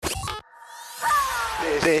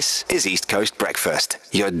This is East Coast Breakfast,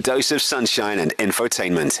 your dose of sunshine and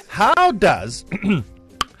infotainment. How does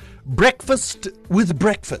breakfast with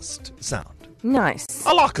breakfast sound? Nice.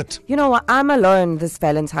 I like it. You know what? I'm alone this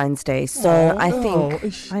Valentine's Day, so I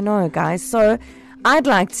think... I know, guys. So I'd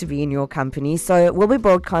like to be in your company. So we'll be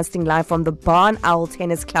broadcasting live from the Barn Owl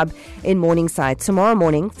Tennis Club in Morningside tomorrow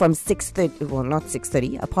morning from 6:30. Well, not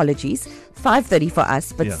 6:30. Apologies. 5:30 for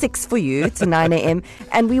us, but 6 for you to 9 a.m.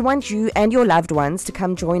 And we want you and your loved ones to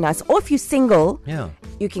come join us. Or if you're single,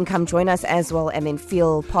 you can come join us as well and then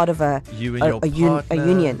feel part of a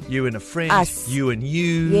union. You and a friend. Us. You and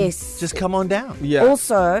you. Yes. Just come on down. Yeah.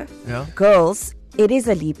 Also, girls, it is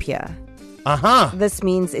a leap year. This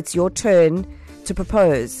means it's your turn to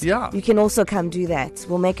propose. Yeah. You can also come do that.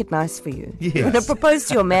 We'll make it nice for you. Yes. You want to propose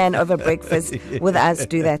to your man over breakfast with us,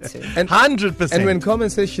 do that too. And 100%. And when Carmen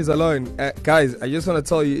says she's alone, guys, I just want to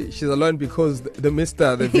tell you she's alone because the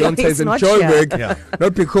Beyonce is in Joburg,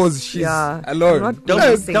 not because she's alone.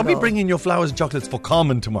 Don't be bringing your flowers and chocolates for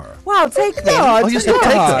Carmen tomorrow. Wow, take them. Oh, you still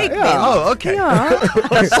take them? Take them. Oh, okay.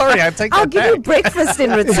 Yeah. Sorry, I take that I'll give you breakfast in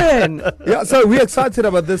return. Yeah, so we're excited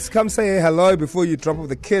about this. Come say hello before you drop off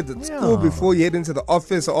the kids at school, before you head into the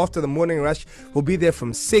office or after the morning rush. We'll be there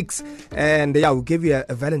from 6 and we'll give you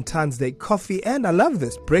a Valentine's Day coffee. And I love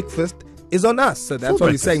this. Breakfast is on us. So that's why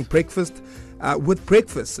we're saying breakfast with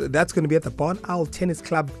breakfast. That's going to be at the Barn Owl Tennis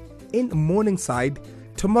Club in Morningside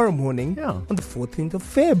tomorrow morning on the 14th of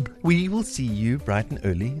Feb. We will see you bright and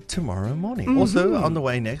early tomorrow morning. Also, on the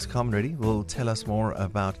way next, Carmen Reddy will tell us more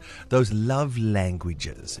about those love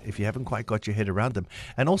languages, if you haven't quite got your head around them,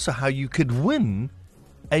 and also how you could win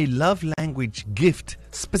a love language gift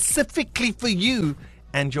specifically for you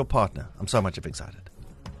and your partner. I'm so much excited.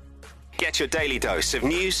 Get your daily dose of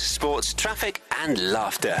news, sports, traffic, and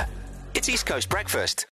laughter. It's East Coast Breakfast.